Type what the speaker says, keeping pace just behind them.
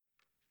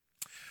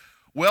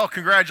Well,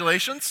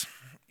 congratulations.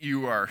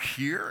 You are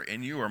here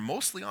and you are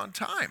mostly on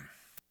time.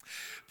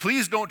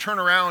 Please don't turn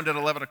around at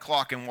 11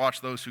 o'clock and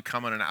watch those who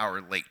come in an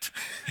hour late.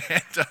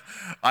 and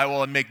I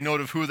will make note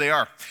of who they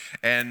are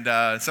and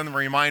send them a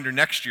reminder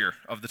next year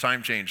of the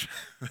time change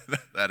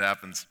that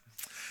happens.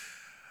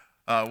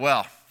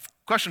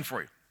 Question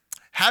for you.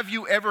 Have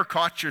you ever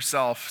caught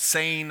yourself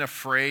saying a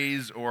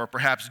phrase or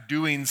perhaps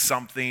doing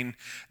something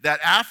that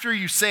after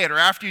you say it or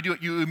after you do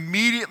it, you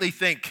immediately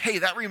think, hey,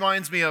 that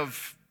reminds me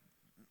of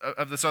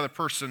this other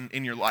person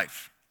in your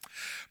life?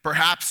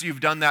 Perhaps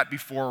you've done that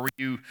before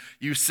where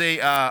you say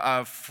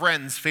a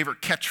friend's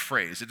favorite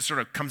catchphrase. It just sort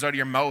of comes out of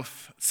your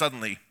mouth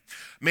suddenly.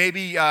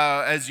 Maybe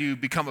as you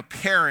become a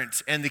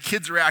parent and the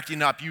kids are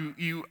acting up,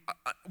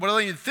 what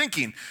are you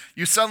thinking?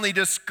 You suddenly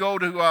just go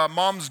to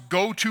mom's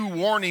go-to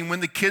warning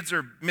when the kids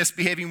are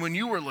misbehaving when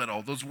you were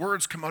little. Those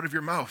words come out of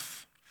your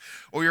mouth.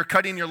 Or you're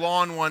cutting your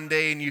lawn one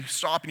day and you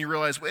stop and you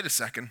realize, wait a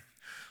second,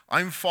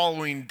 I'm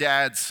following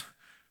Dad's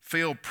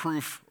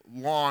fail-proof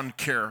lawn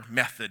care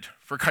method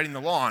for cutting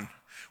the lawn.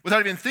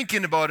 Without even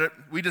thinking about it,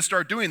 we just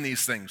start doing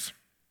these things.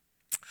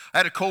 I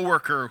had a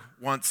coworker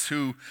once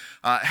who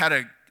had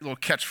a little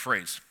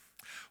catchphrase.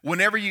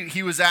 Whenever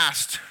he was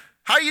asked,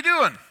 how you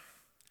doing?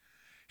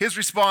 His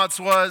response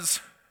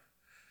was,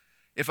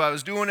 if I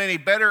was doing any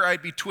better,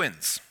 I'd be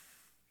twins.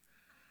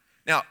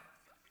 Now,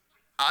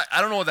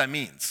 I don't know what that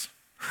means.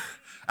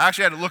 I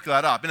actually had to look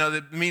that up.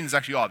 The meaning is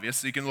actually obvious,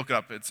 so you can look it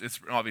up. It's an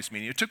obvious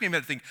meaning. It took me a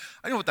minute to think,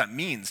 I know what that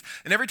means.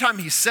 And every time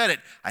he said it,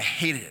 I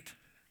hated it.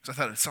 Because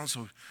I thought it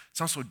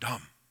sounds so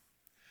dumb.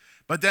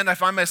 But then I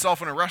find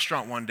myself in a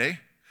restaurant one day,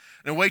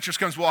 and a waitress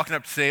comes walking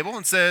up to the table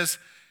and says,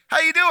 how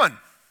you doing?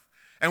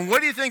 And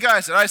what do you think I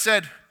said? I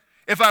said,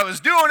 if I was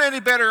doing any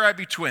better, I'd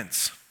be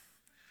twins.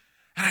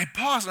 And I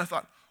paused and I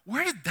thought,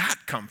 where did that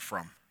come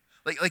from?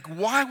 Like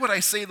why would I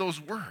say those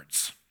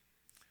words?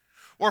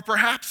 Or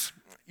perhaps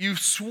you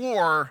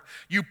swore,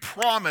 you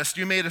promised,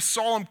 you made a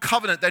solemn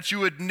covenant that you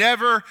would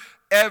never,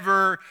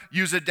 ever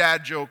use a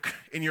dad joke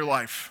in your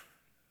life.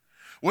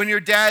 When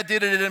your dad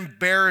did it, it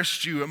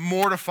embarrassed you, it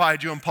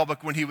mortified you in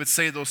public when he would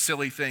say those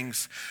silly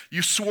things.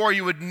 You swore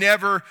you would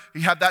never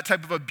have that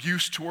type of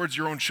abuse towards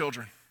your own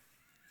children.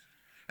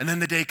 And then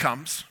the day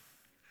comes,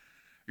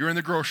 you're in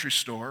the grocery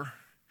store,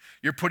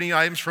 you're putting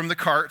items from the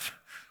cart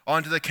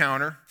onto the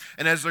counter,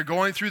 and as they're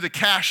going through, the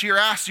cashier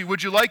asks you,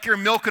 would you like your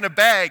milk in a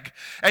bag?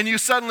 And you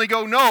suddenly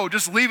go, no,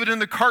 just leave it in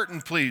the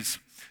carton, please.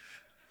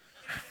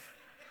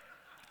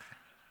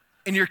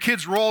 And your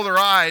kids roll their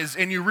eyes,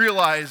 and you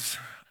realize,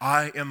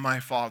 I am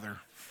my father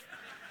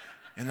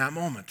in that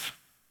moment.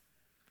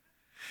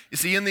 You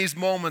see, in these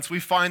moments, we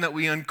find that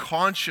we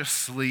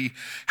unconsciously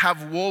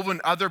have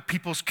woven other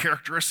people's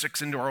characteristics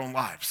into our own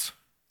lives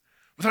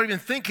without even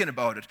thinking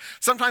about it.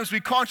 Sometimes we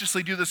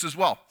consciously do this as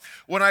well.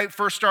 When I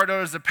first started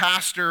out as a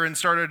pastor and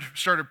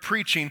started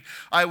preaching,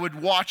 I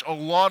would watch a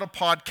lot of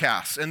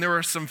podcasts, and there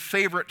were some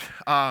favorite,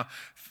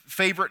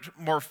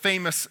 more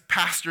famous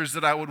pastors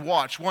that I would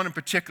watch. One in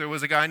particular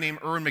was a guy named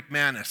Erwin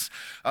McManus.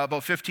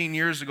 About 15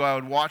 years ago, I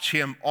would watch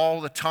him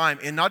all the time,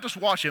 and not just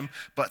watch him,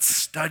 but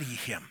study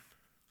him.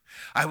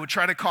 I would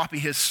try to copy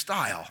his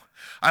style.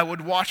 I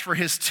would watch for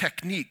his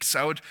techniques.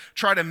 I would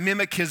try to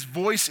mimic his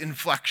voice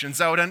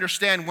inflections. I would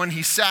understand when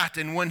he sat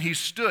and when he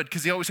stood,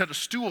 because he always had a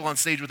stool on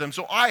stage with him,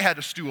 so I had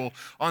a stool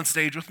on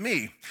stage with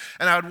me.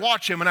 And I would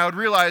watch him, and I would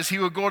realize he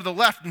would go to the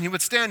left, and he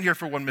would stand here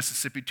for 1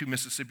 Mississippi, 2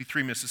 Mississippi,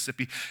 3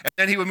 Mississippi. And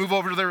then he would move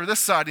over to this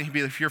side, and he'd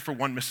be here for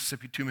 1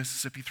 Mississippi, 2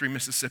 Mississippi, 3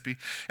 Mississippi.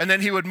 And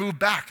then he would move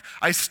back.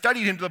 I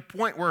studied him to the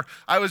point where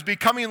I was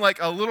becoming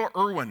like a little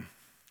Erwin,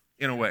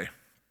 in a way.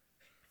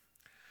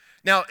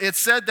 Now, it's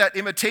said that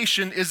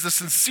imitation is the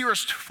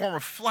sincerest form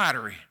of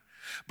flattery,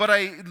 but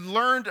I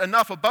learned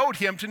enough about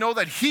him to know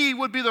that he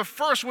would be the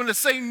first one to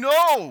say,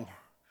 no,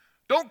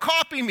 don't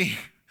copy me,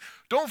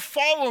 don't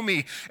follow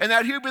me, and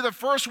that he would be the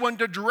first one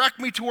to direct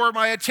me to where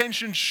my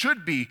attention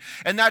should be,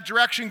 and that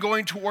direction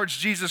going towards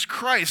Jesus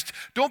Christ.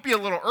 Don't be a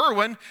little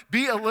Erwin,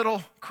 be a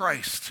little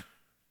Christ,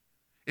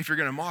 if you're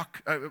going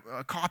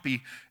to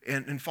copy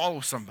and follow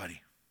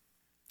somebody.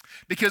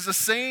 Because the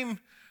same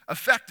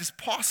effect is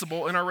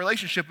possible in our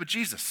relationship with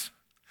Jesus.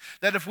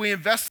 That if we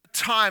invest the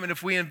time and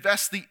if we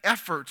invest the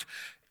effort,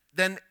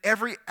 then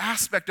every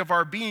aspect of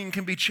our being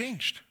can be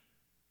changed.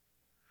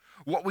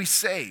 What we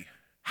say,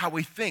 how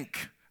we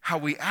think, how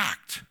we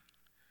act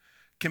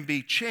can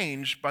be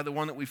changed by the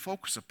one that we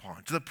focus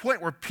upon, to the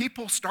point where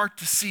people start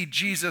to see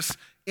Jesus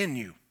in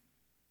you.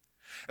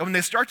 And when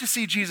they start to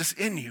see Jesus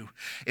in you,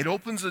 it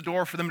opens the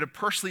door for them to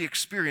personally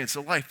experience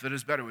a life that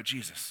is better with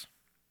Jesus.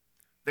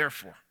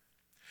 Therefore,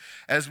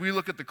 as we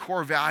look at the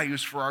core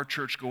values for our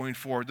church going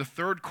forward, the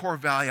third core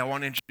value I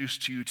want to introduce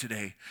to you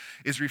today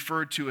is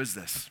referred to as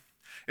this,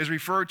 is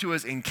referred to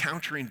as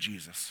encountering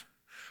Jesus,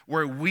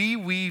 where we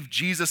weave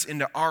Jesus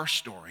into our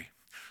story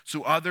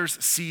so others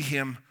see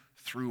him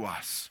through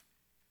us.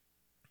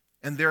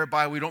 And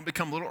thereby we don't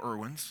become little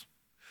Erwins.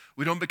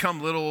 We don't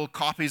become little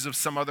copies of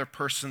some other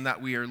person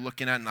that we are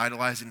looking at and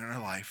idolizing in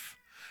our life,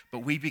 but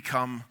we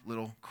become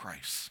little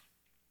Christ.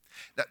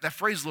 That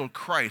phrase, little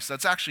Christ,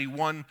 that's actually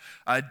one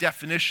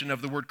definition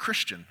of the word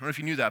Christian. I don't know if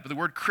you knew that, but the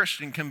word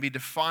Christian can be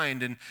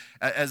defined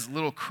as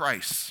little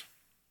Christ.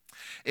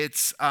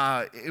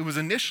 It was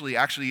initially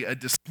actually a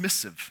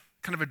dismissive,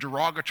 kind of a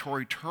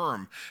derogatory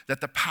term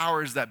that the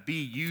powers that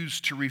be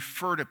used to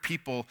refer to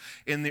people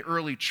in the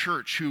early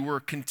church who were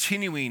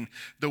continuing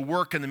the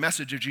work and the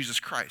message of Jesus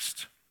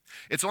Christ.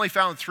 It's only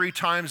found 3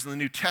 times in the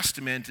New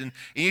Testament, and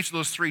in each of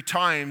those 3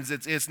 times,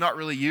 it's not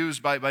really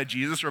used by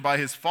Jesus or by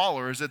his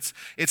followers.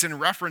 It's in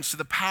reference to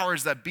the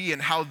powers that be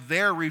and how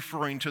they're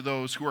referring to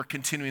those who are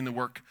continuing the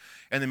work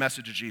and the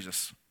message of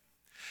Jesus.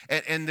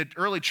 And the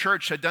early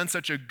church had done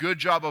such a good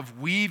job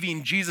of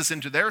weaving Jesus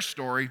into their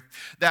story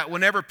that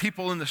whenever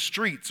people in the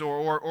streets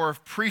or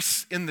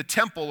priests in the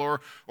temple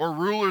or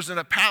rulers in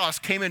a palace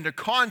came into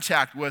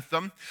contact with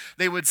them,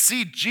 they would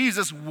see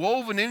Jesus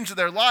woven into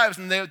their lives,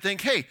 and they would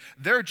think, hey,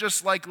 they're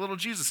just like little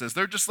Jesuses.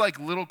 They're just like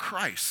little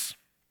Christ.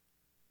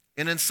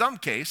 And in some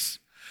case,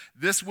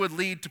 this would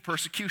lead to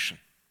persecution.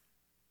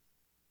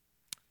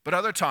 But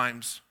other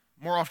times,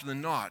 more often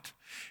than not,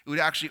 it would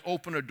actually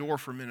open a door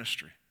for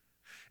ministry.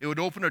 It would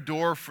open a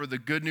door for the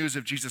good news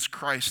of Jesus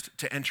Christ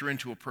to enter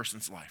into a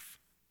person's life.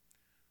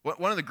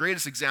 One of the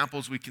greatest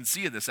examples we can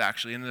see of this,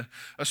 actually, and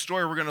a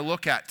story we're going to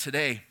look at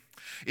today,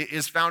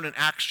 is found in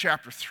Acts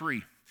chapter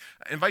 3.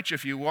 I invite you,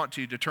 if you want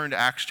to turn to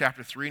Acts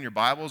chapter 3 in your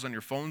Bibles, on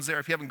your phones there.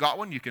 If you haven't got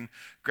one, you can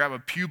grab a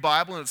Pew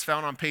Bible, and it's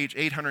found on page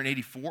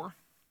 884.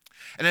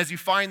 And as you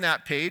find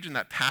that page and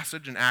that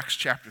passage in Acts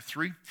chapter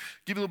 3,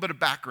 give you a little bit of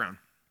background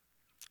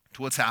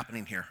to what's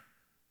happening here.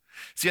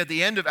 See, at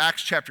the end of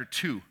Acts chapter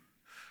 2,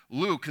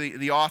 Luke,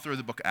 the author of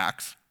the book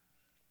Acts,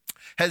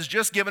 has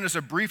just given us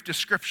a brief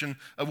description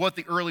of what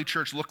the early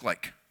church looked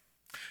like.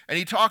 And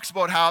he talks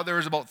about how there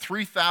was about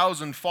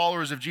 3,000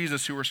 followers of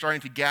Jesus who were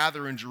starting to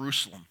gather in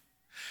Jerusalem.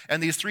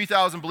 And these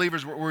 3,000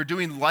 believers were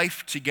doing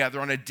life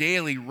together on a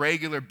daily,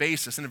 regular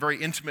basis in a very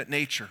intimate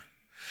nature.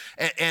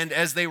 And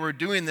as they were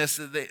doing this,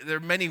 there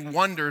were many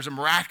wonders and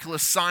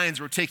miraculous signs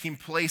were taking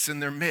place in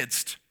their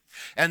midst.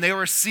 And they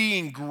were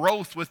seeing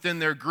growth within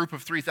their group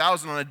of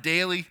 3,000 on a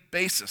daily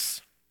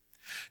basis.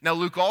 Now,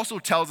 Luke also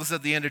tells us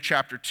at the end of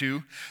chapter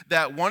 2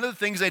 that one of the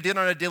things they did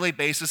on a daily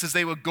basis is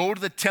they would go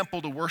to the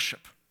temple to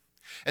worship.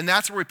 And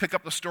that's where we pick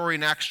up the story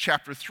in Acts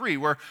chapter 3,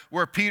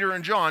 where Peter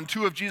and John,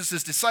 2 of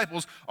Jesus'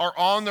 disciples, are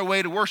on their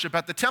way to worship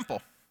at the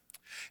temple.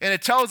 And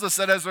it tells us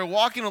that as they're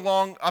walking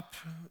along up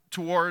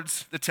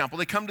towards the temple,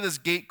 they come to this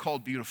gate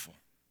called Beautiful.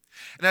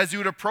 And as you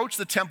would approach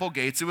the temple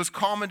gates, it was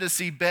common to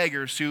see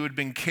beggars who had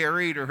been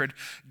carried or had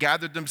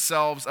gathered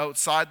themselves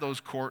outside those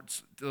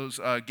courts, those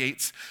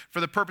gates, for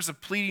the purpose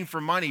of pleading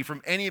for money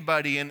from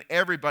anybody and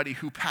everybody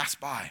who passed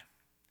by.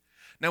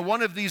 Now,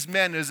 one of these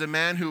men is a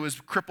man who was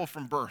crippled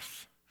from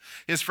birth.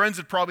 His friends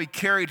had probably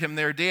carried him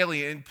there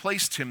daily and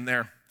placed him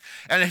there.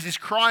 And as he's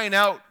crying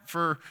out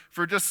for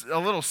just a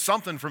little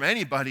something from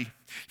anybody,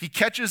 he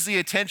catches the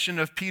attention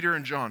of Peter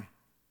and John.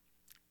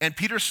 And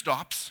Peter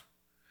stops.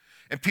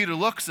 And Peter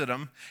looks at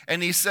him,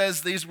 and he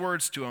says these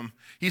words to him.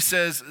 He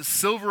says,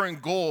 "Silver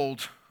and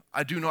gold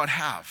I do not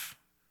have,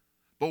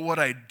 but what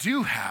I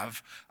do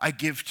have I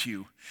give to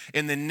you.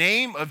 In the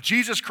name of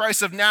Jesus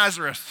Christ of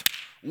Nazareth,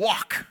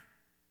 walk."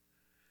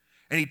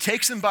 And he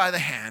takes him by the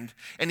hand,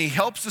 and he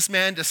helps this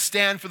man to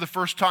stand for the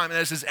first time. And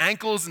as his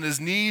ankles and his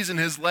knees and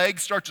his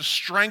legs start to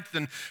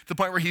strengthen to the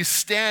point where he's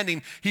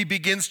standing, he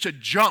begins to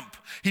jump.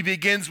 He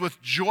begins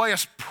with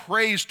joyous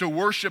praise to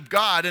worship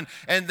God,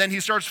 and then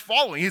he starts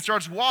following. He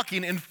starts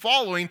walking and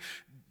following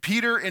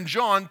Peter and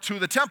John to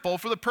the temple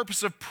for the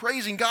purpose of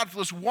praising God for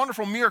this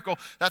wonderful miracle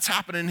that's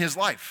happened in his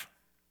life.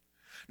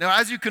 Now,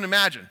 as you can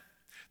imagine,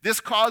 this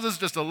causes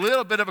just a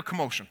little bit of a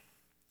commotion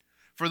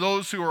for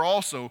those who are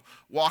also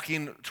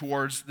walking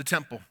towards the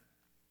temple.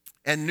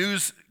 And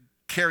news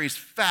carries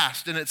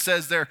fast, and it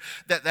says there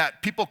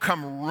that people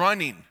come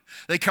running.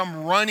 They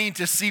come running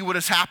to see what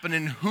has happened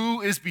and who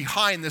is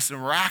behind this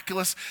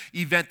miraculous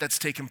event that's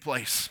taken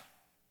place.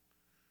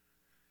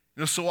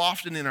 You know, so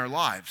often in our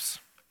lives,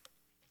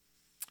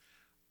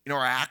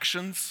 our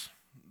actions,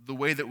 the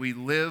way that we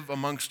live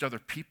amongst other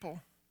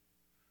people,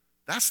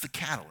 that's the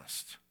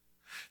catalyst.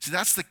 See,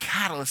 that's the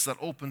catalyst that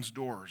opens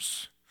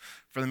doors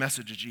for the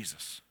message of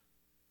Jesus.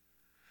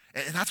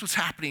 And that's what's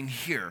happening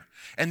here.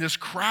 And this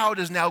crowd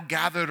is now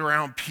gathered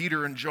around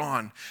Peter and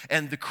John.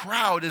 And the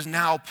crowd is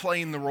now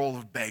playing the role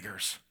of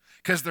beggars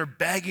because they're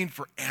begging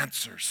for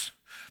answers.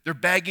 They're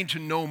begging to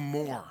know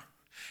more.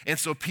 And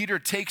so Peter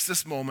takes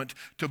this moment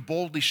to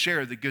boldly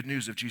share the good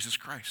news of Jesus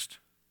Christ.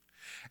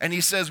 And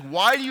he says,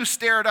 "Why do you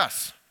stare at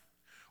us?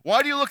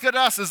 Why do you look at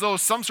us as though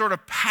some sort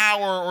of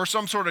power or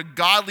some sort of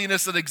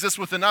godliness that exists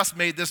within us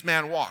made this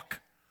man walk?"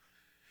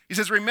 He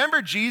says,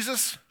 "Remember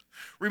Jesus?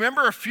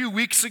 Remember a few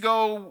weeks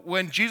ago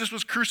when Jesus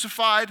was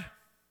crucified?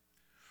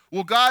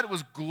 Well, God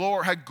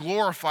had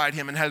glorified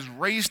him and has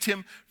raised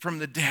him from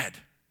the dead."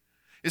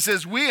 It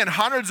says, "We and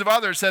hundreds of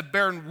others have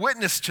borne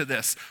witness to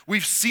this.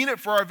 We've seen it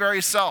for our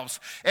very selves.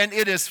 And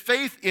it is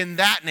faith in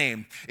that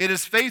name. It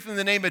is faith in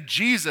the name of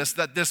Jesus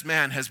that this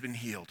man has been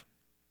healed."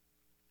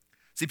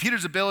 See,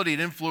 Peter's ability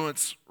to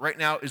influence right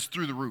now is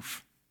through the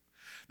roof.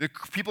 The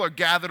people are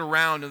gathered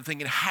around and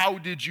thinking, how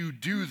did you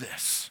do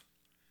this?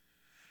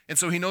 And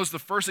so he knows the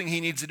first thing he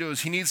needs to do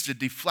is he needs to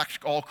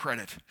deflect all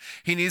credit.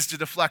 He needs to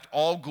deflect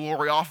all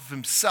glory off of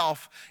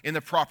himself in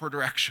the proper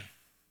direction.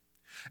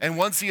 And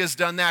once he has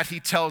done that, he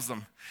tells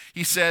them,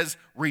 he says,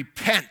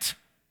 repent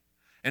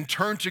and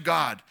turn to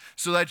God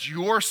so that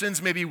your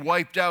sins may be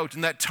wiped out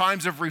and that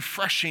times of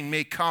refreshing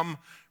may come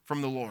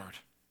from the Lord.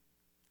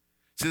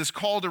 See, this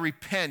call to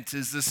repent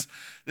is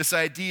this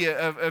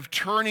idea of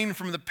turning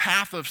from the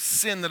path of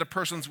sin that a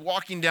person's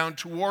walking down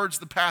towards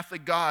the path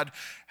that God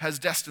has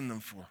destined them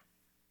for.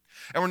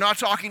 And we're not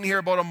talking here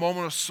about a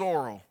moment of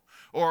sorrow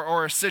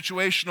or a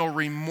situational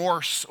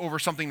remorse over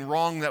something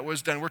wrong that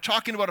was done. We're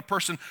talking about a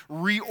person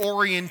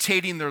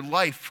reorientating their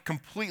life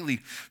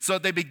completely so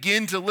that they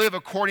begin to live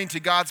according to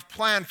God's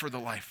plan for the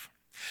life.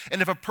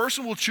 And if a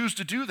person will choose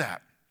to do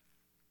that,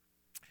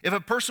 if a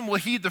person will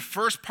heed the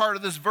first part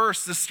of this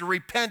verse, this to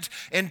repent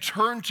and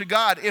turn to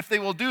God, if they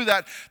will do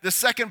that, the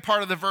second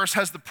part of the verse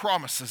has the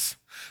promises.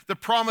 The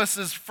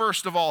promises,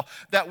 first of all,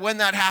 that when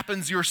that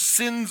happens, your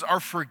sins are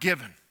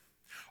forgiven.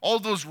 All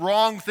those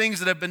wrong things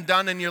that have been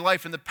done in your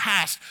life in the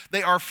past,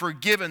 they are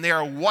forgiven, they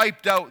are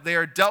wiped out, they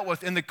are dealt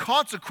with, and the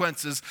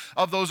consequences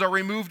of those are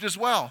removed as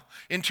well,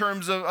 in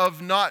terms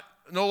of no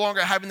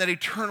longer having that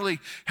eternally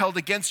held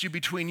against you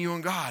between you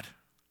and God.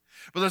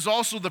 But there's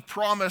also the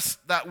promise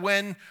that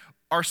when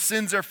our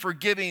sins are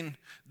forgiven,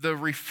 the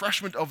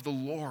refreshment of the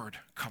Lord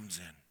comes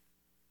in.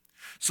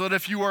 So that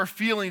if you are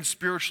feeling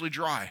spiritually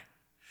dry,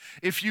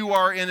 if you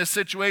are in a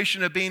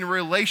situation of being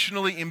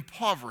relationally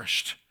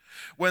impoverished,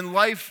 when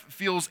life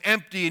feels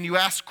empty and you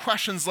ask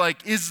questions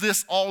like, is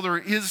this all there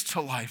is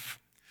to life?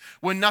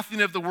 When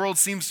nothing of the world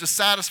seems to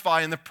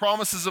satisfy and the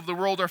promises of the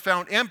world are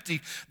found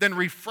empty, then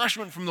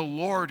refreshment from the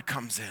Lord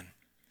comes in.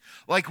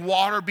 Like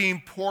water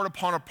being poured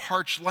upon a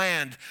parched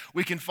land,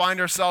 we can find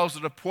ourselves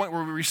at a point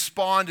where we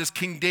respond as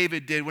King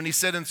David did when he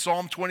said in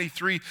Psalm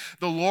 23,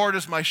 the Lord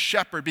is my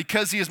shepherd.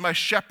 Because he is my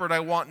shepherd, I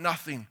want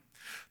nothing.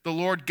 The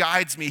Lord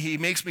guides me. He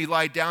makes me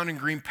lie down in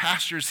green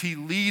pastures. He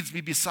leads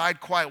me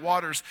beside quiet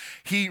waters.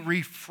 He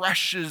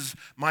refreshes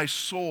my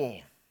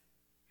soul.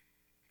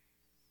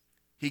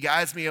 He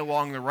guides me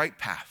along the right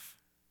path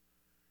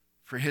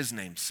for his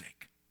name's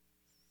sake,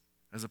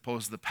 as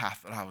opposed to the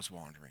path that I was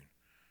wandering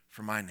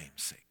for my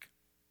name's sake.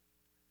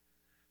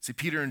 See,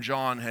 Peter and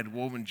John had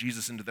woven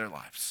Jesus into their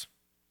lives.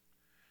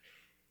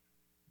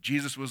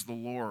 Jesus was the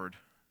Lord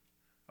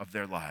of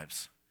their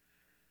lives.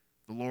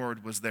 The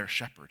Lord was their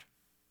shepherd.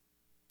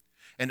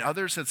 And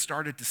others had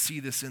started to see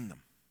this in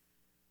them.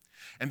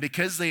 And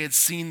because they had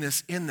seen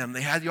this in them,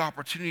 they had the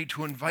opportunity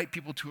to invite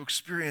people to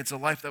experience a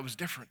life that was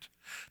different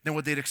than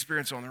what they'd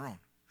experienced on their own.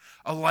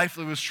 A life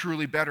that was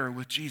truly better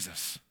with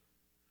Jesus.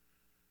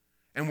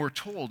 And we're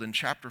told in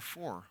chapter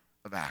 4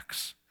 of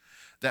Acts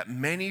that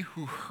many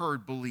who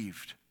heard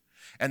believed,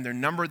 and their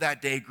number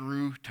that day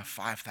grew to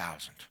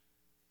 5,000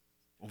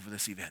 over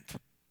this event.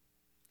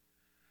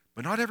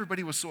 But not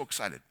everybody was so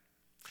excited.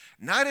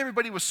 Not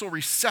everybody was so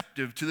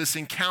receptive to this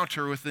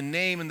encounter with the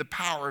name and the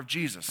power of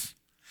Jesus.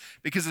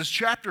 Because as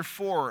chapter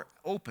 4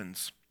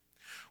 opens,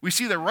 we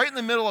see that right in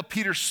the middle of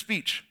Peter's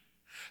speech,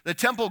 the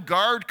temple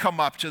guard come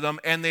up to them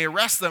and they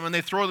arrest them and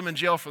they throw them in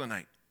jail for the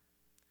night.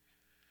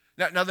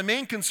 Now the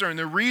main concern,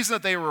 the reason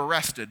that they were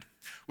arrested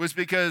was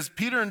because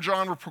Peter and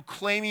John were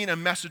proclaiming a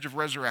message of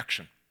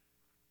resurrection.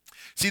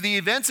 See, the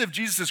events of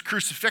Jesus'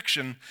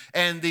 crucifixion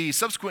and the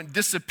subsequent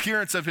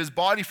disappearance of his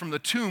body from the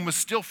tomb was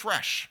still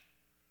fresh.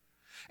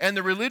 And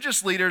the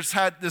religious leaders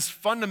had this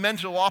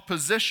fundamental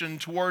opposition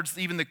towards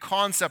even the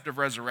concept of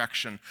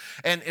resurrection,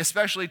 and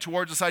especially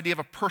towards this idea of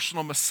a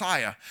personal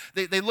Messiah.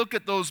 They look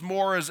at those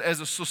more as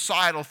a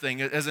societal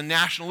thing, as a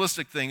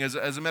nationalistic thing, as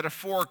a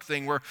metaphoric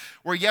thing, where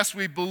yes,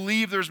 we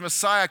believe there's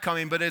Messiah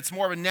coming, but it's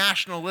more of a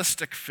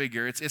nationalistic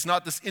figure. It's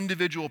not this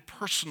individual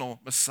personal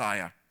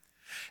Messiah.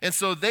 And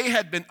so they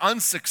had been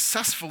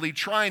unsuccessfully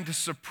trying to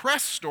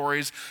suppress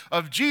stories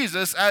of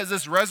Jesus as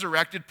this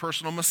resurrected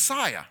personal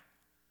Messiah.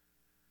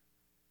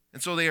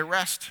 And so they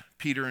arrest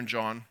Peter and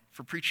John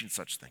for preaching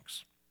such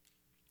things.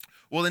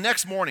 Well, the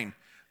next morning,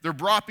 they're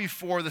brought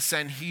before the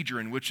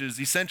Sanhedrin, which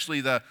is essentially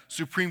the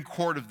supreme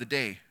court of the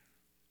day.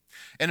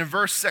 And in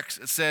verse 6,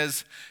 it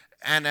says,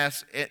 and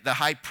as the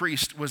high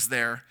priest was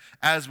there,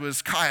 as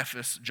was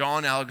Caiaphas,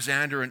 John,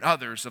 Alexander, and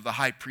others of the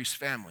high priest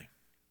family.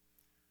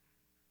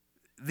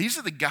 These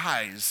are the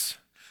guys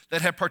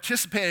that had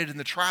participated in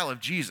the trial of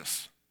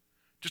Jesus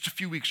just a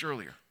few weeks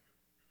earlier.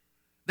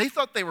 They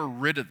thought they were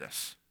rid of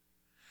this.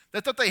 They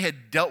thought they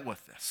had dealt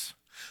with this,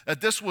 that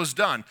this was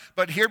done.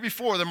 But here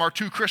before them are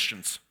two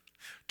Christians,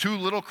 two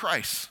little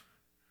Christs,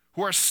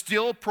 who are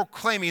still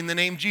proclaiming the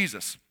name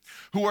Jesus,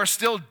 who are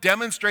still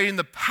demonstrating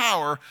the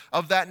power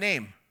of that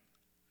name.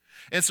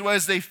 And so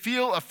as they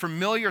feel a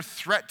familiar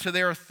threat to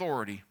their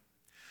authority,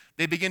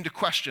 they begin to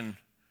question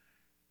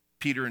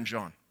Peter and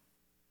John.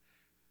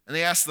 And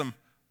they ask them,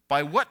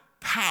 by what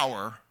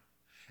power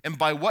and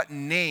by what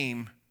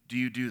name do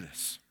you do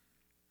this?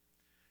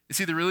 You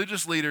see, the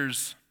religious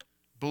leaders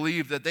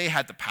believed that they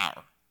had the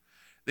power.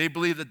 They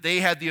believed that they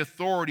had the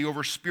authority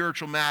over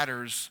spiritual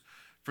matters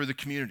for the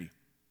community.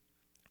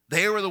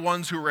 They were the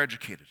ones who were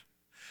educated.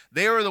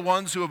 They were the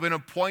ones who have been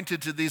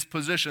appointed to these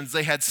positions.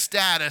 They had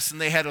status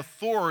and they had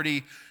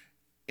authority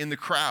in the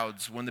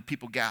crowds when the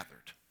people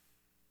gathered.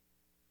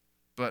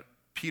 But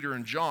Peter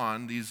and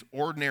John, these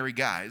ordinary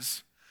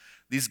guys,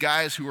 these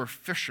guys who are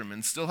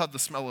fishermen, still have the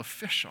smell of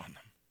fish on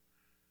them.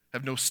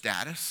 Have no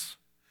status.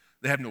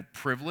 They have no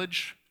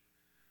privilege.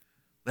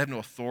 They have no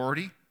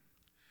authority.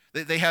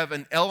 They have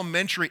an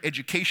elementary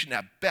education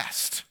at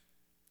best.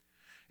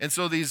 And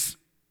so these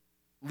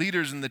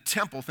leaders in the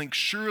temple think,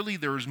 surely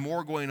there is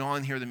more going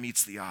on here than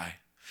meets the eye.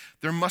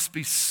 There must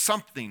be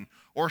something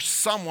or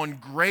someone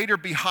greater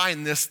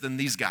behind this than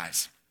these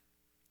guys.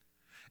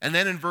 And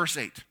then in verse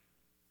 8,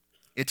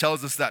 it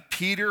tells us that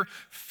Peter,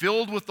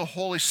 filled with the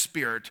Holy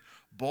Spirit,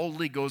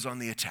 boldly goes on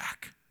the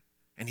attack.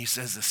 And he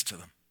says this to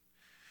them.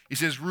 He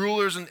says,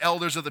 rulers and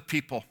elders of the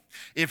people,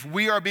 if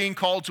we are being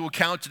called to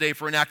account today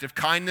for an act of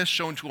kindness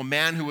shown to a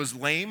man who was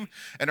lame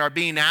and are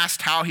being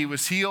asked how he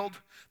was healed,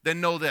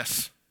 then know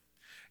this,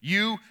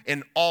 you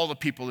and all the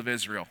people of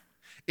Israel.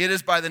 It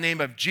is by the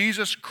name of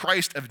Jesus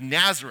Christ of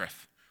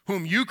Nazareth,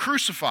 whom you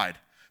crucified,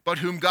 but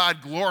whom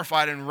God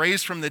glorified and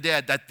raised from the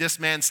dead, that this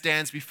man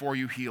stands before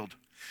you healed.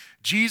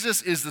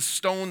 Jesus is the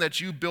stone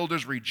that you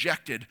builders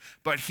rejected,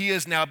 but he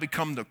has now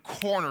become the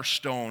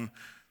cornerstone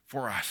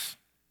for us.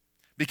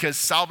 Because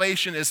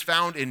salvation is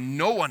found in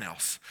no one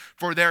else,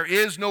 for there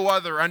is no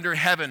other under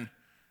heaven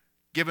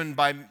given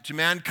to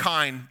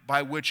mankind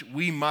by which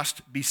we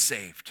must be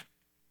saved.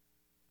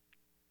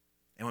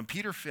 And when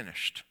Peter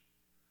finished,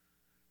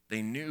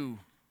 they knew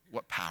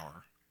what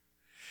power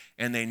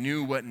and they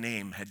knew what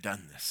name had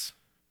done this.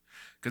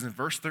 Because in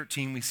verse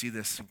 13, we see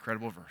this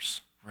incredible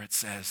verse where it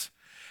says,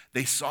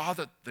 they saw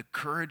that the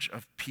courage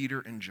of Peter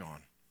and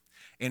John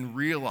and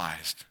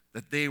realized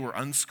that they were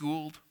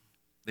unschooled,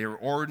 they were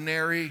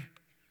ordinary,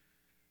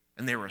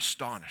 and they were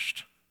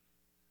astonished.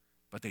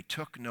 But they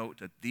took note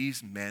that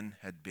these men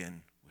had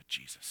been with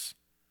Jesus.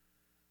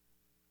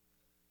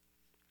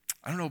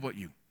 I don't know about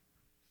you,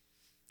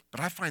 but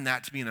I find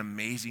that to be an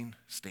amazing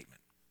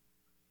statement.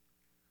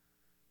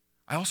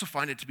 I also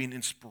find it to be an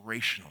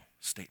inspirational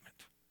statement.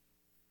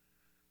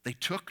 They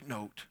took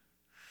note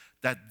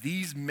that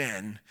these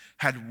men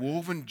had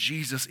woven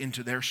Jesus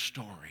into their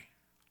story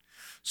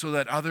so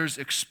that others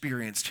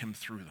experienced him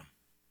through them.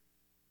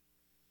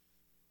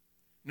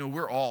 You know,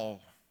 we're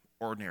all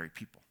ordinary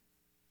people.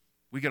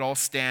 We could all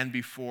stand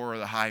before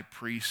the high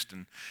priest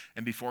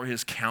and before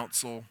his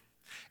council,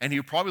 and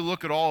he'd probably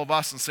look at all of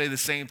us and say the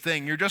same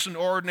thing. You're just an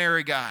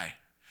ordinary guy.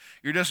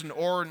 You're just an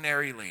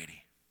ordinary lady.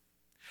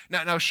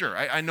 Now, sure,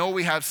 I know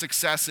we have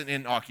success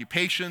in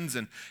occupations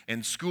and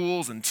in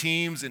schools and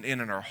teams and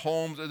in our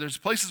homes. There's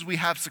places we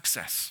have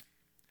success.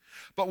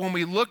 But when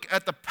we look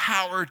at the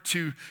power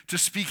to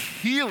speak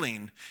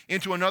healing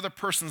into another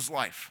person's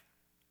life,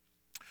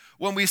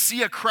 when we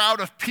see a crowd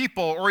of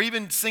people or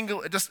even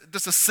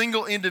just a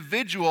single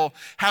individual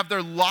have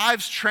their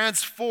lives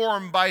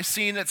transformed by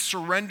seeing it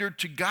surrendered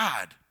to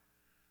God,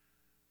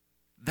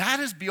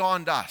 that is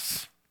beyond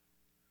us.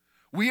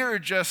 We are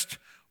just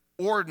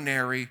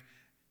ordinary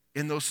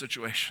in those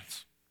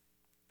situations.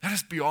 That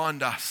is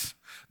beyond us.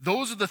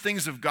 Those are the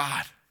things of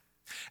God.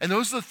 And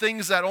those are the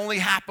things that only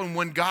happen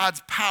when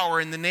God's power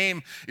in the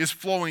name is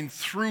flowing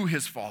through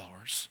his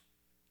followers.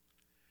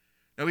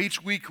 Now,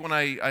 each week when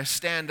I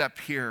stand up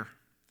here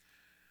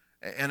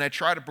and I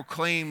try to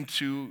proclaim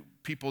to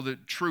people the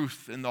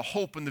truth and the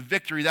hope and the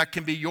victory that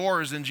can be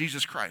yours in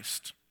Jesus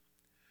Christ.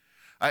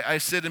 I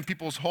sit in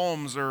people's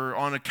homes or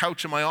on a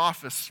couch in my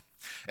office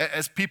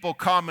as people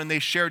come and they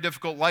share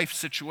difficult life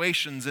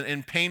situations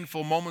and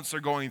painful moments they're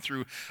going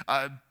through,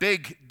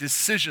 big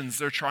decisions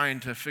they're trying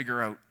to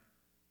figure out.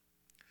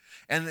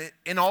 And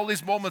in all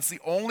these moments, the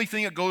only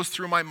thing that goes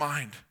through my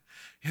mind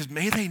is,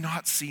 may they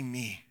not see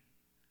me,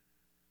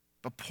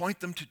 but point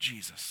them to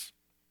Jesus.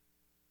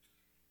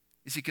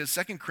 You see, because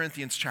 2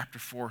 Corinthians chapter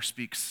 4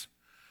 speaks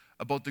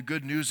about the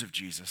good news of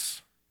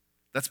Jesus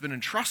that's been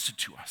entrusted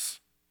to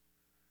us.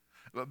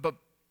 But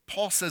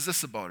Paul says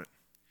this about it.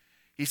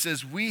 He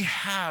says, we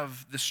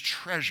have this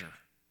treasure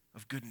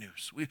of good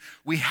news.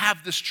 We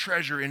have this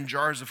treasure in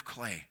jars of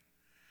clay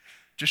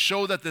to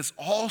show that this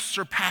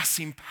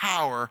all-surpassing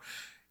power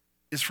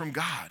is from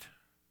God.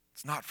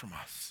 It's not from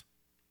us.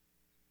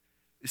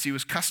 You see, it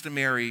was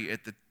customary at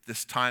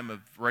this time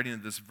of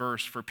writing this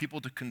verse for people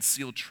to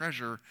conceal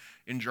treasure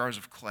in jars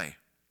of clay.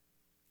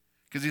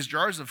 Because these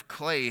jars of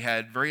clay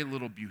had very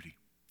little beauty.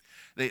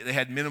 They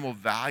had minimal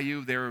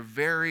value. They were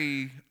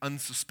very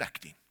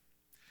unsuspecting.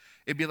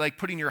 It'd be like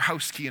putting your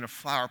house key in a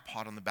flower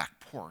pot on the back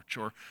porch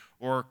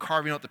or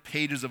carving out the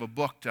pages of a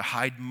book to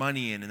hide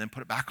money in and then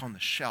put it back on the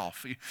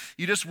shelf.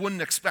 You just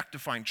wouldn't expect to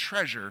find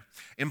treasure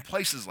in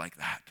places like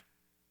that.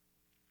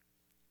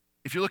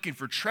 If you're looking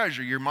for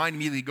treasure, your mind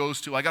immediately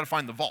goes to, I got to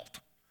find the vault.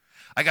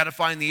 I got to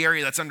find the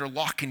area that's under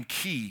lock and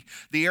key,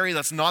 the area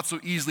that's not so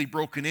easily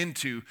broken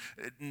into,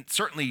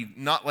 certainly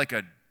not like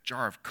a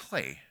jar of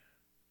clay.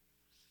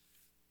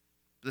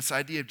 This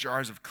idea of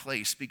jars of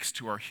clay speaks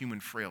to our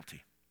human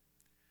frailty.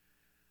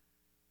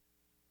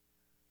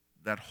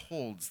 that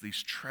holds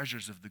these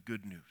treasures of the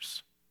good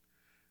news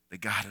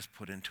that God has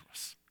put into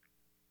us.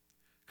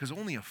 Because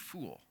only a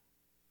fool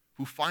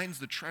who finds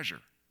the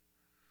treasure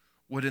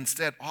would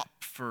instead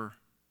opt for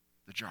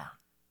the jar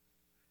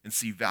and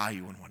see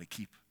value and want to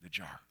keep the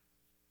jar.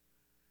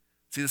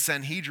 See, the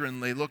Sanhedrin,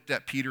 they looked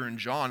at Peter and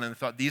John and they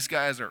thought, these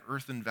guys are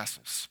earthen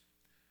vessels.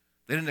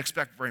 They didn't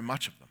expect very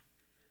much of them.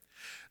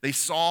 They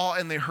saw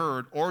and they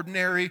heard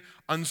ordinary,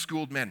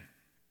 unschooled men,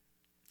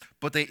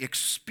 but they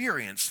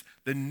experienced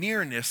the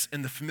nearness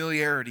and the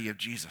familiarity of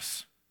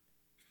Jesus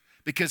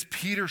because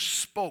Peter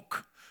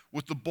spoke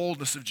with the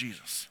boldness of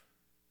Jesus.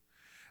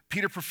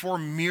 Peter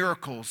performed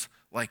miracles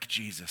like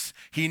Jesus.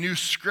 He knew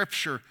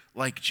Scripture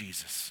like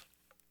Jesus.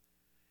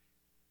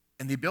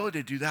 And the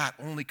ability to do that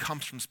only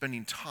comes from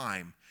spending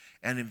time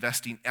and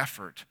investing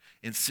effort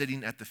in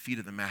sitting at the feet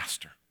of the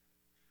Master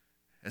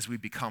as we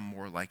become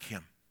more like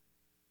him.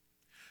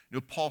 You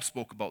know, Paul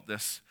spoke about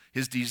this,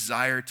 his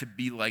desire to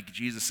be like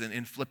Jesus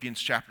in Philippians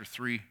chapter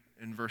 3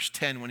 in verse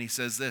 10 when he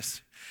says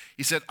this.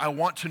 He said, I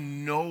want to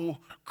know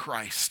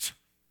Christ.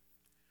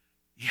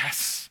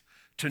 Yes,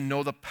 to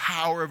know the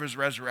power of his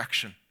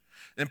resurrection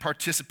and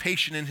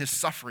participation in his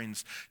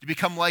sufferings, to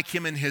become like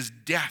him in his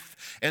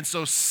death, and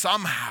so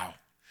somehow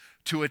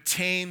to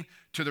attain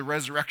to the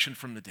resurrection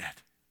from the dead.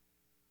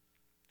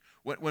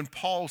 When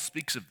Paul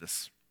speaks of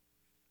this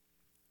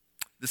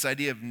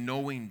idea of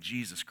knowing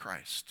Jesus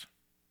Christ,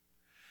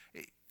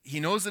 he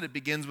knows that it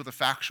begins with a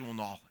factual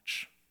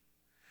knowledge.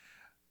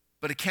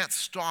 But it can't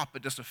stop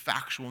at just a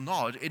factual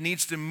knowledge. It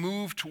needs to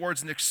move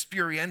towards an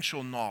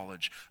experiential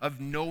knowledge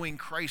of knowing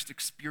Christ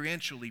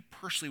experientially,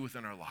 personally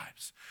within our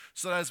lives.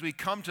 So that as we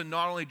come to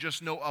not only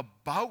just know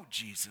about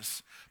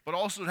Jesus, but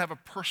also to have a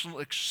personal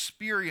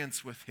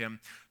experience with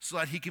him so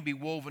that he can be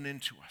woven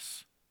into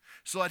us.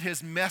 So that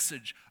his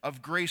message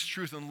of grace,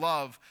 truth, and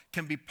love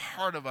can be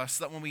part of us,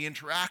 so that when we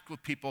interact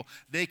with people,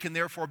 they can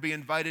therefore be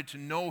invited to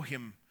know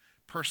him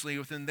personally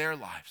within their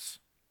lives.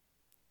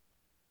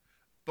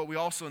 But we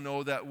also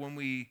know that when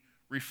we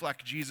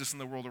reflect Jesus in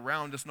the world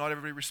around us, not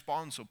everybody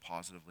responds so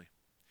positively.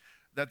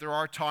 That there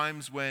are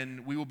times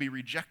when we will be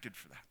rejected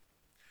for that.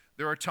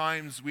 There are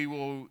times we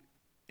will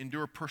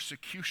endure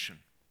persecution.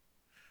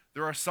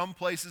 There are some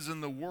places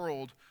in the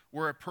world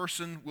where a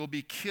person will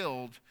be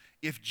killed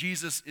if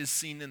Jesus is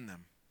seen in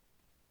them.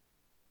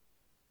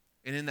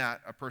 And in that,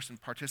 a person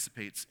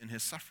participates in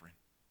his suffering.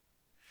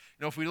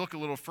 You know, if we look a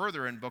little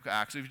further in the book of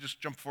Acts, if you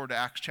just jump forward to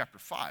Acts chapter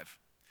 5,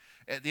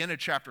 at the end of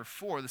chapter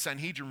 4, the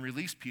Sanhedrin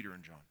released Peter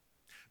and John.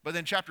 But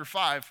then chapter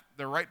 5,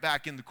 they're right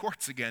back in the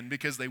courts again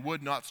because they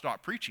would not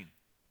stop preaching.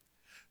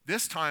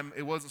 This time,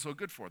 it wasn't so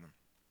good for them.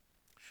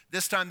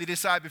 This time, they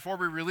decide before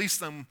we release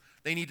them,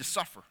 they need to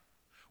suffer.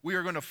 We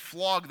are going to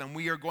flog them.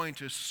 We are going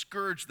to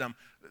scourge them,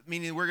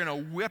 meaning we're going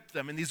to whip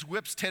them. And these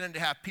whips tended to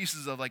have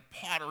pieces of like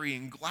pottery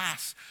and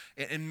glass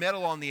and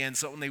metal on the end.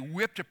 So when they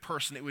whipped a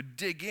person, it would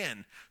dig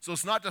in. So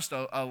it's not just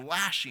a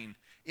lashing.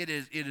 It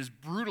is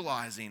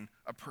brutalizing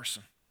a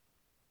person.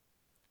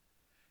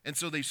 And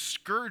so they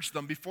scourged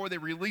them before they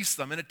released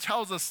them. And it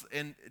tells us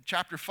in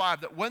chapter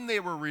 5 that when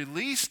they were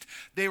released,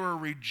 they were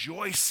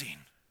rejoicing.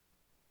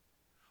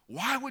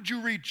 Why would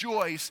you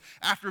rejoice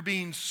after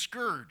being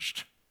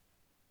scourged?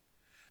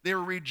 They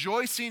were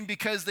rejoicing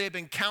because they had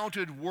been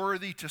counted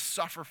worthy to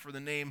suffer for the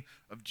name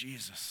of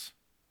Jesus.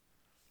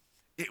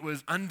 It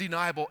was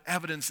undeniable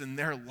evidence in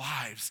their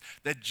lives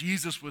that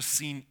Jesus was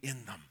seen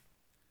in them,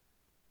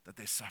 that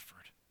they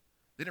suffered.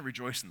 They didn't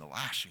rejoice in the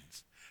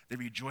lashings. They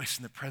rejoiced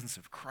in the presence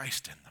of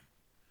Christ in them.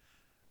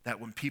 That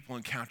when people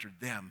encountered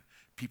them,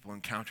 people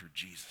encountered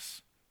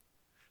Jesus.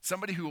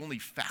 Somebody who only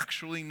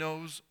factually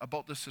knows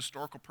about this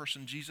historical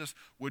person, Jesus,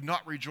 would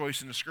not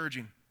rejoice in the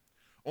scourging.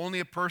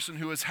 Only a person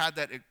who has had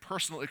that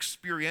personal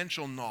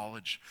experiential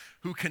knowledge,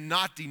 who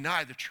cannot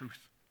deny the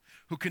truth,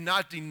 who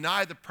cannot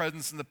deny the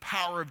presence and the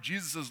power of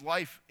Jesus'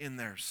 life in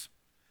theirs,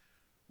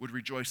 would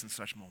rejoice in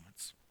such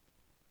moments.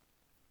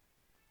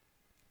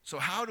 So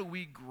how do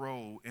we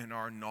grow in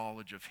our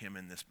knowledge of him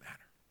in this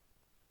manner?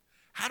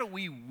 How do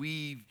we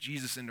weave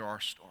Jesus into our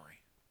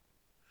story?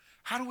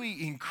 How do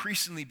we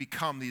increasingly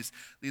become these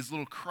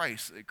little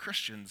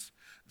Christians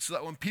so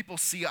that when people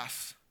see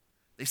us,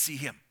 they see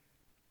him?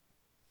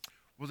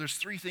 Well, there's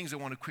 3 things I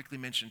want to quickly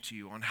mention to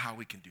you on how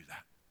we can do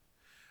that.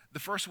 The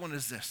first one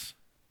is this.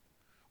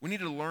 We need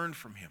to learn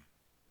from him.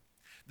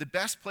 The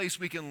best place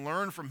we can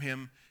learn from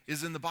him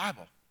is in the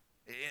Bible,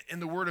 in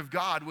the Word of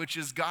God, which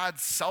is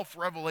God's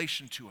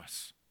self-revelation to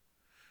us.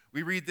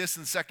 We read this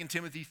in 2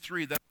 Timothy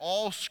 3, that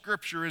all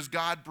Scripture is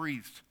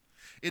God-breathed.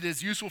 It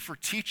is useful for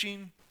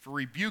teaching, for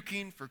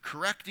rebuking, for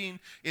correcting.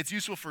 It's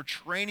useful for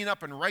training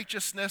up in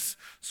righteousness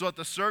so that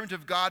the servant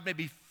of God may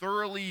be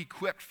thoroughly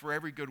equipped for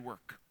every good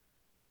work.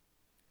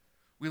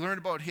 We learn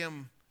about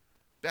him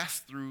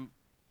best through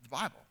the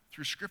Bible,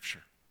 through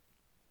Scripture.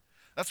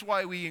 That's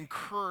why we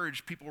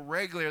encourage people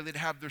regularly to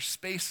have their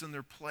space and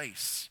their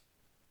place,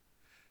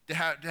 to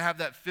have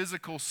that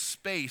physical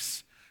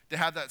space, to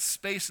have that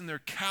space in their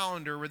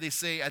calendar where they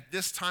say at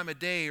this time of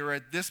day or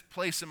at this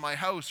place in my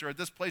house or at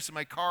this place in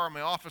my car or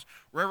my office,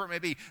 wherever it may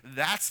be,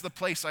 that's the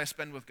place I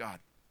spend with God.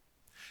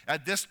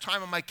 At this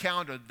time on my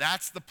calendar,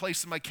 that's the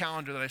place in my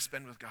calendar that I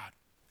spend with God.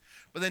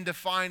 But then to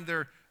find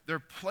their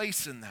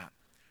place in that,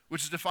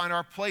 which is to find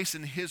our place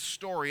in his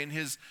story, in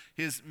his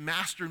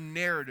master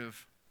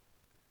narrative,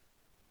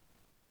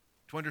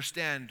 to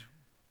understand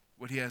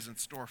what he has in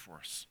store for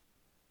us.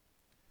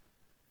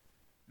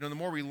 You know, the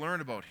more we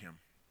learn about him,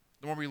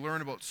 the more we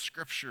learn about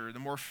Scripture, the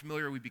more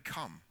familiar we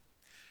become,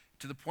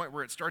 to the point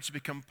where it starts to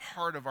become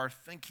part of our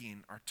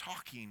thinking, our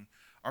talking,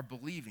 our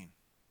believing.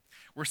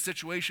 Where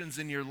situations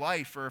in your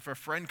life, or if a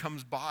friend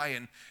comes by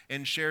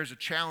and shares a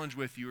challenge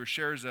with you, or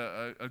shares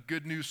a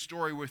good news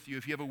story with you,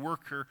 if you have a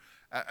worker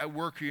at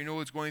work who you know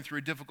is going through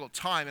a difficult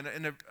time,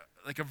 and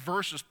like a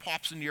verse just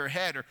pops into your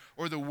head,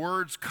 or the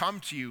words come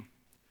to you,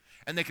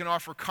 and they can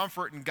offer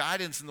comfort and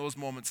guidance in those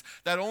moments.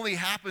 That only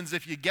happens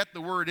if you get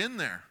the word in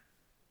there,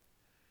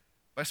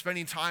 by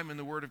spending time in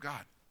the Word of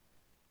God.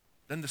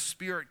 Then the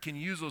Spirit can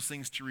use those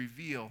things to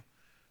reveal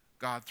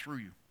God through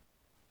you.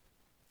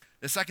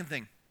 The second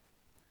thing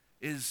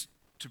is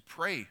to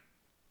pray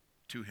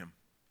to him.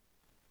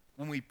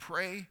 When we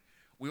pray,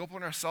 we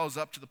open ourselves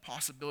up to the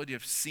possibility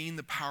of seeing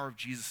the power of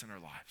Jesus in our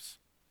lives,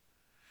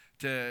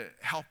 to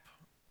help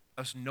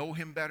us know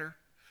him better,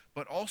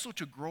 but also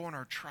to grow in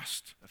our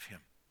trust of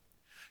him.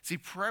 See,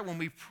 prayer, when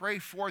we pray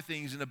for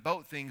things and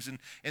about things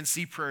and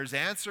see prayers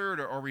answered,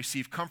 or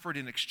receive comfort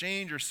in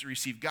exchange, or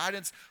receive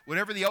guidance,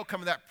 whatever the outcome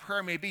of that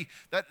prayer may be,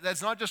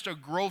 that's not just a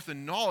growth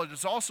in knowledge,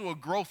 it's also a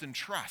growth in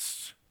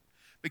trust.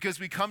 Because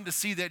we come to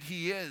see that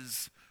he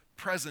is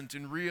present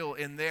and real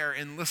and there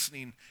and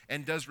listening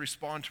and does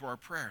respond to our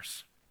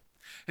prayers.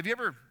 Have you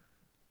ever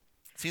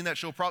seen that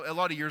show? Probably a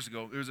lot of years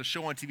ago, there was a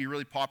show on TV,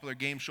 really popular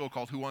game show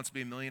called Who Wants to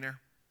Be a Millionaire?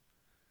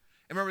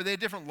 And remember, they had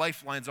different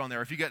lifelines on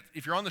there.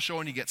 If you're on the show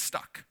and you get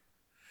stuck,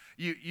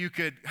 you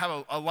could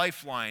have a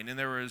lifeline, and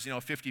there was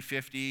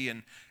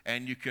 50-50,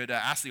 and you could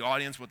ask the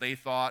audience what they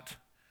thought.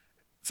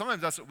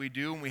 Sometimes that's what we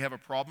do when we have a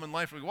problem in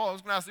life. We go, well, I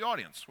was going to ask the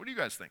audience, what do you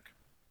guys think?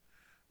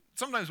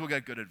 Sometimes we'll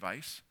get good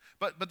advice.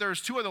 But there's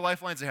two other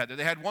lifelines they had there.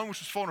 They had one which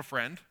was phone a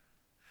friend,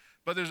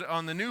 but there's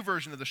on the new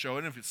version of the show,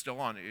 and if it's still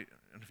on, I don't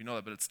know if you know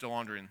that, but it's still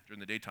on during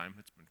the daytime.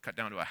 It's been cut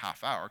down to a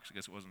half hour, because I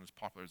guess it wasn't as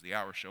popular as the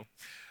hour show.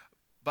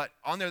 But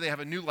on there they have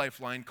a new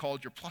lifeline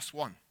called your plus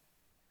one.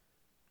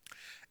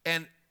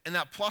 And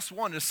that plus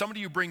one is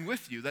somebody you bring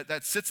with you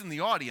that sits in the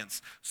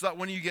audience, so that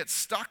when you get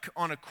stuck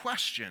on a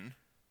question,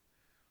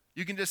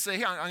 you can just say,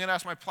 hey, I'm going to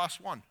ask my plus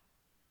one.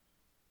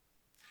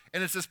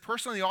 And it's this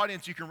person in the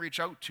audience you can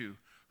reach out to,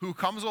 who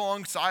comes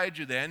alongside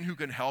you then, who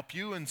can help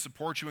you and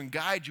support you and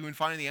guide you in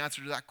finding the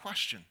answer to that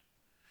question.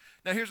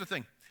 Now here's the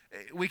thing.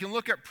 We can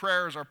look at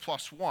prayer as our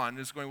plus one,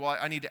 is going, well,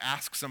 I need to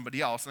ask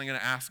somebody else, and I'm going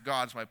to ask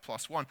God as my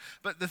plus one.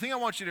 But the thing I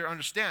want you to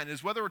understand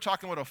is whether we're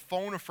talking about a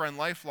phone a friend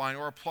lifeline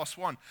or a plus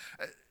one,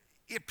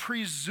 it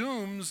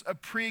presumes a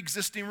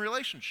pre-existing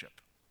relationship.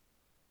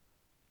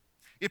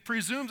 It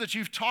presumes that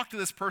you've talked to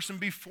this person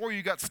before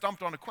you got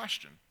stumped on a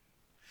question.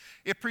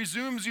 It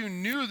presumes you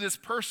knew this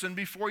person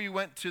before you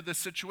went to this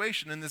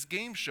situation in this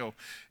game show.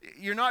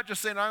 You're not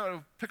just saying, I'm going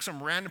to pick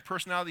some random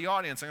person out of the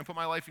audience, I'm going to put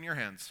my life in your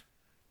hands.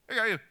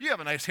 You have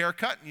a nice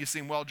haircut and you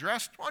seem well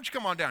dressed. Why don't you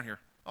come on down here?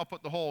 I'll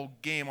put the whole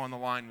game on the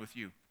line with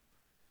you.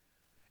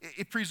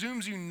 It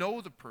presumes you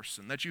know the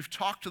person, that you've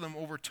talked to them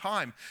over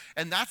time,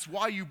 and that's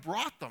why you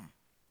brought them,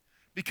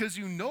 because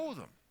you know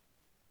them.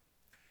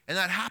 And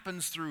that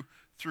happens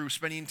through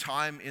spending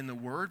time in the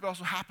Word, but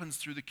also happens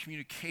through the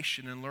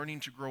communication and learning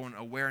to grow in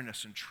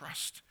awareness and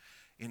trust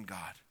in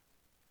God.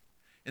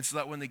 And so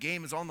that when the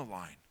game is on the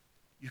line,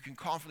 you can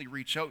confidently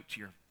reach out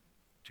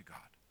to God.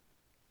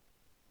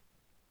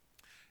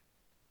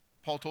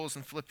 Paul told us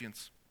in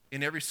Philippians,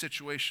 in every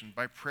situation,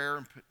 by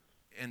prayer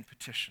and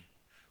petition,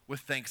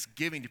 with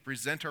thanksgiving, to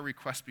present our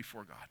requests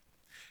before God.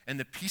 And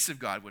the peace of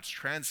God, which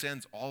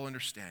transcends all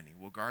understanding,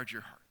 will guard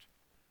your heart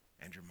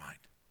and your mind.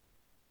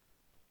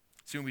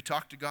 See, when we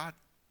talk to God,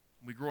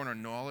 we grow in our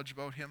knowledge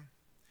about him,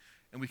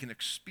 and we can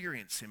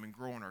experience him and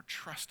grow in our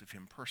trust of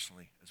him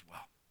personally as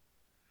well.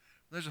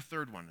 There's a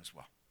third one as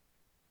well,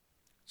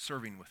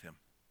 serving with him.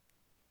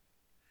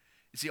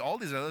 You see, all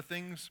these other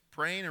things,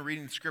 praying and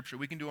reading Scripture,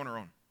 we can do on our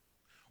own.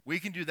 We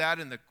can do that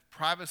in the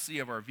privacy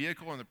of our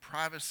vehicle and the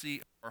privacy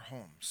of our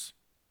homes,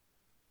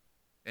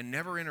 and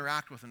never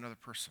interact with another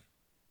person.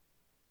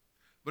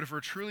 But if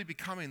we're truly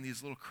becoming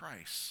these little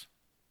Christs,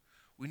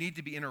 we need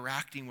to be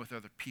interacting with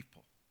other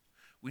people.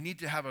 We need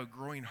to have a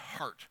growing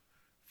heart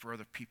for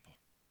other people.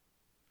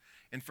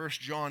 In 1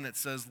 John it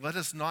says, let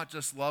us not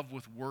just love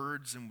with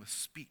words and with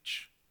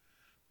speech,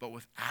 but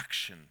with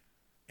action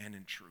and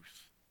in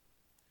truth.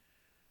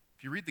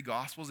 If you read the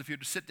Gospels, if you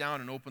were to sit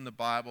down and open the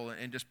Bible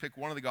and just pick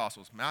one of the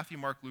Gospels, Matthew,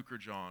 Mark, Luke, or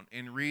John,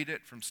 and read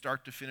it from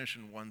start to finish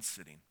in one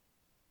sitting,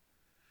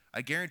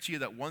 I guarantee you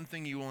that one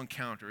thing you will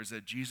encounter is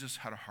that Jesus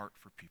had a heart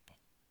for people,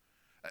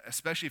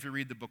 especially if you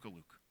read the book of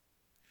Luke.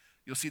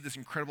 You'll see this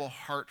incredible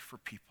heart for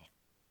people.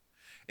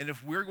 And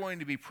if we're going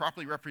to be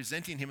properly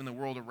representing him in the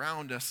world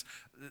around us,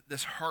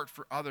 this heart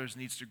for others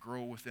needs to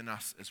grow within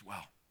us as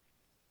well.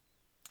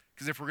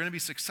 Because if we're going to be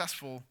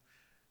successful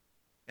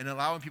in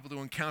allowing people to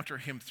encounter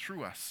him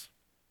through us,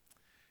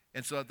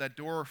 And so that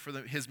door for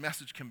his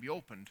message can be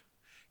opened,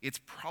 it's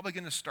probably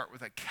going to start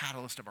with a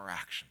catalyst of our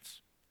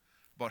actions,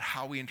 about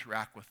how we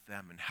interact with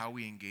them and how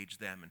we engage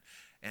them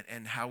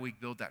and how we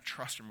build that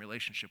trust and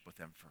relationship with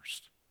them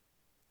first.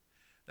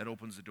 That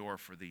opens the door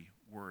for the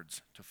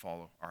words to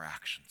follow our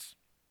actions.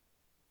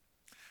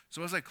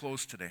 So as I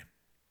close today,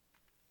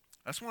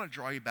 I just want to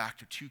draw you back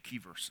to two key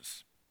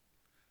verses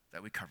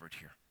that we covered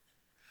here.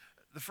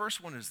 The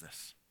first one is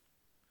this.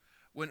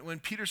 When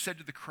Peter said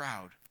to the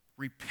crowd,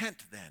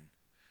 "Repent then,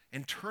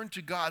 and turn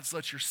to God so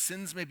that your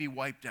sins may be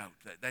wiped out,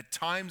 that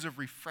times of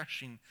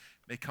refreshing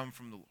may come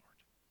from the Lord."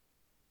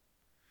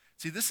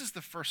 See, this is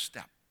the first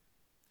step.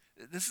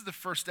 This is the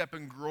first step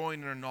in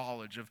growing in our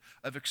knowledge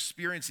of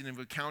experiencing and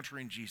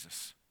encountering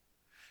Jesus.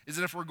 Is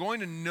that if we're going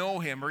to know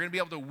him, we're going to be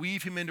able to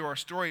weave him into our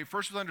story,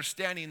 first with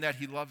understanding that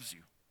he loves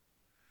you.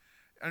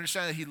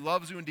 Understand that he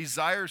loves you and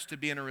desires to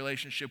be in a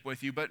relationship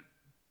with you, but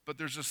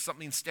there's just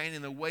something standing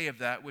in the way of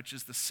that, which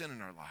is the sin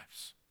in our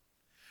lives.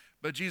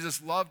 But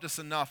Jesus loved us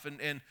enough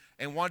and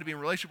wanted to be in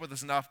relationship with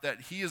us enough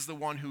that he is the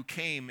one who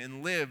came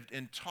and lived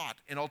and taught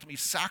and ultimately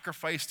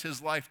sacrificed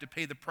his life to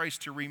pay the price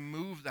to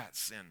remove that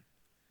sin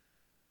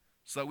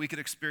so that we could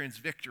experience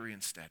victory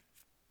instead.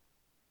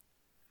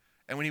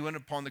 And when he went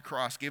upon the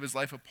cross, gave his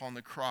life upon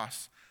the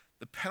cross,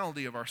 the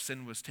penalty of our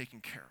sin was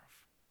taken care of.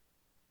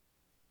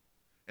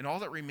 And all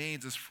that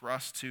remains is for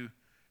us to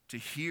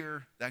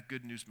hear that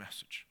good news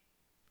message,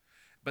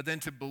 but then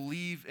to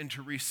believe and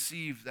to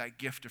receive that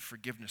gift of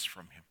forgiveness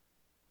from him.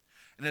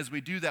 And as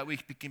we do that, we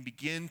can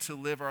begin to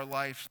live our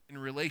life in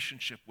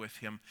relationship with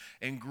him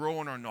and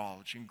grow in our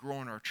knowledge and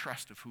grow in our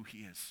trust of who he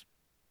is.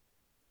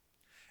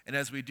 And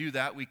as we do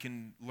that, we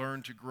can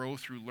learn to grow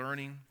through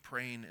learning,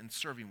 praying, and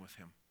serving with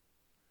him.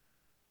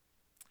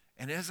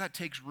 And as that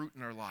takes root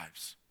in our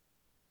lives,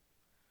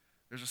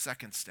 there's a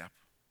second step,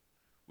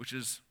 which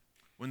is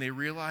when they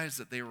realized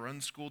that they were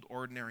unschooled,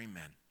 ordinary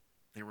men,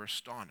 they were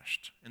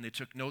astonished, and they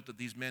took note that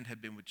these men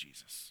had been with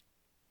Jesus.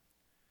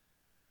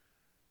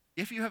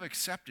 If you have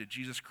accepted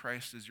Jesus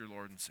Christ as your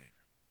Lord and Savior,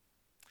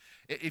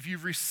 if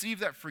you've received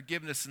that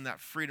forgiveness and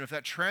that freedom, if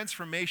that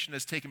transformation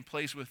has taken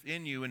place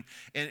within you and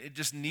it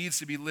just needs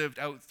to be lived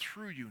out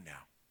through you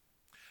now,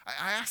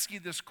 I ask you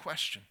this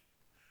question.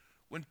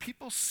 When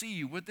people see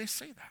you, would they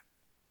say that?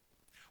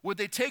 Would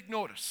they take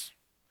notice?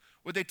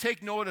 Would they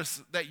take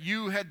notice that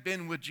you had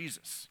been with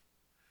Jesus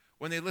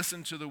when they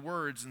listen to the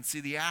words and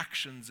see the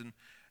actions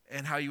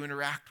and how you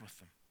interact with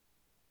them?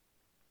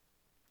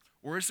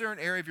 Or is there an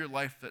area of your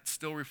life that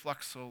still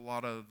reflects a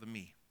lot of the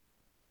me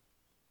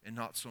and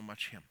not so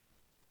much him?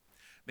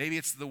 Maybe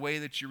it's the way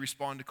that you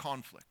respond to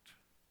conflict.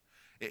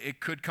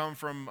 It could come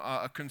from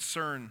a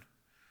concern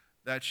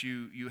that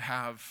you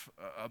have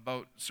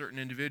about certain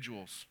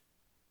individuals.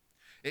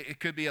 It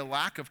could be a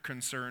lack of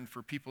concern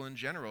for people in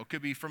general. It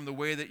could be from the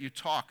way that you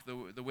talk,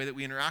 the way that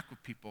we interact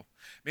with people.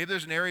 Maybe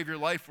there's an area of your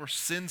life where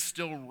sin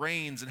still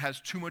reigns and has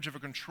too much of a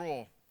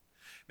control.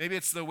 Maybe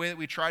it's the way that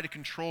we try to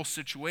control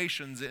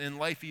situations and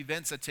life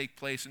events that take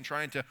place and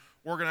trying to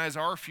organize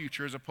our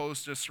future as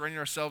opposed to surrendering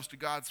ourselves to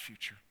God's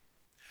future.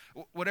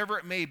 Whatever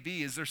it may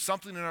be, is there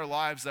something in our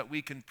lives that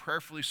we can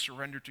prayerfully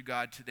surrender to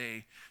God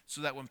today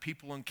so that when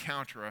people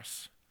encounter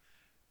us,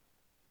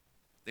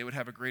 they would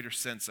have a greater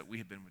sense that we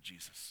have been with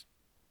Jesus?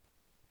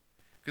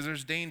 Because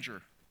there's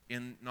danger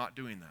in not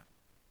doing that.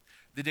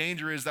 The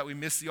danger is that we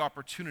miss the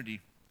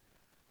opportunity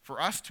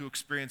for us to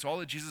experience all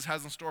that Jesus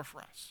has in store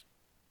for us.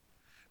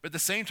 But at the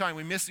same time,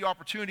 we miss the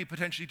opportunity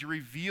potentially to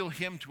reveal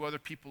him to other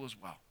people as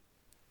well.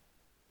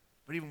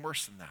 But even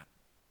worse than that,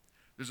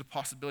 there's a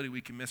possibility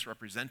we can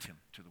misrepresent him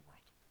to the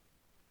world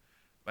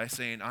by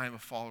saying, I am a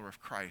follower of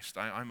Christ,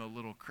 I'm a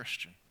little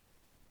Christian.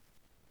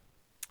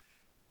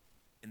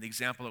 And the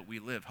example that we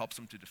live helps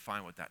them to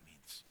define what that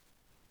means.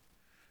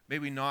 May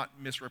we not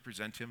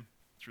misrepresent him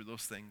through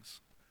those things,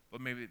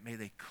 but may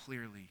they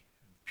clearly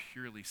and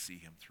purely see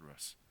him through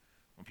us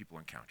when people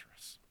encounter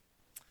us.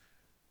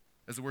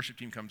 As the worship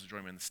team comes to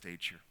join me on the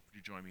stage here, would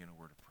you join me in a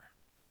word of prayer?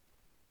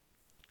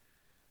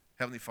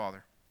 Heavenly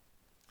Father,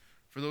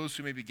 for those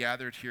who may be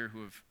gathered here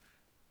who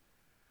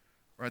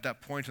are at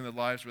that point in their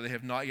lives where they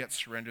have not yet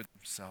surrendered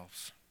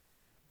themselves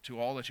to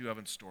all that you have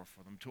in store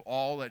for them, to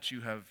all that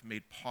you have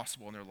made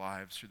possible in their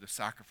lives through the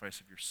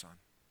sacrifice of your Son.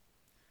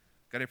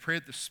 God, I pray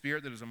that the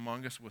Spirit that is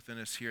among us, within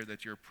us here,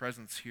 that your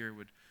presence here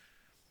would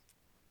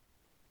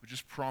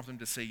just prompt them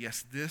to say,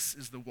 yes, this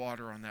is the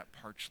water on that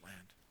parched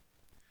land.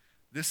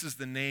 This is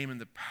the name and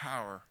the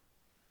power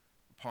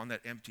upon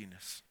that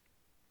emptiness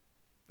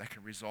that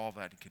can resolve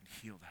that and can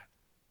heal that.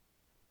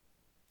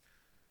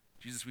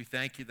 Jesus, we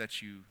thank you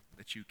that you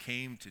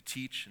came to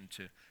teach and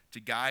to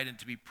guide and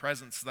to be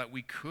present so that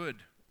we could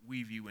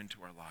weave you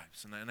into our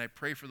lives. And I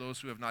pray for those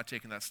who have not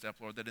taken that step,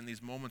 Lord, that in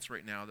these moments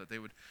right now that they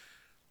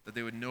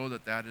would know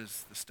that that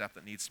is the step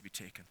that needs to be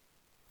taken.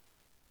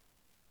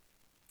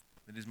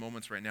 In these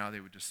moments right now, they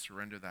would just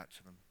surrender that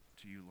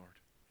to you, Lord.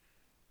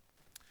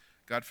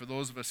 God, for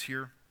those of us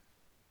here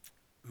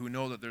who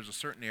know that there's a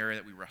certain area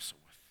that we wrestle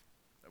with,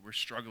 that we're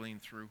struggling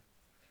through,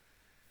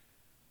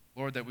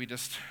 Lord, that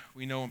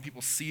we know when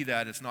people see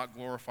that, it's not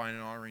glorifying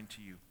and honoring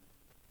to you.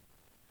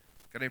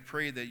 God, I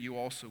pray that you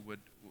also would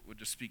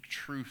just speak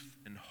truth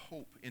and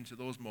hope into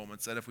those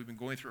moments, that if we've been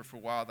going through it for a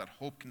while, that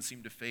hope can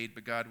seem to fade.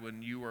 But God,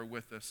 when you are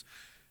with us,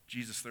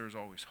 Jesus, there is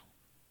always hope.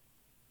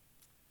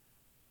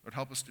 Lord,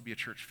 help us to be a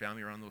church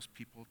family around those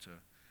people,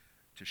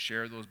 to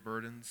share those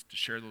burdens, to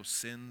share those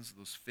sins,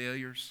 those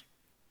failures,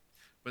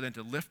 but then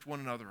to lift one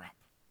another up,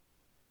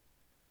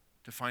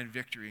 to find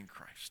victory in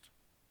Christ.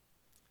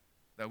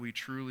 That we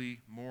truly,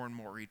 more and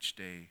more each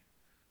day,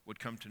 would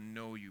come to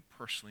know you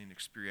personally and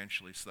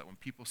experientially, so that when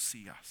people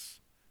see us,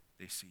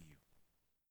 they see you.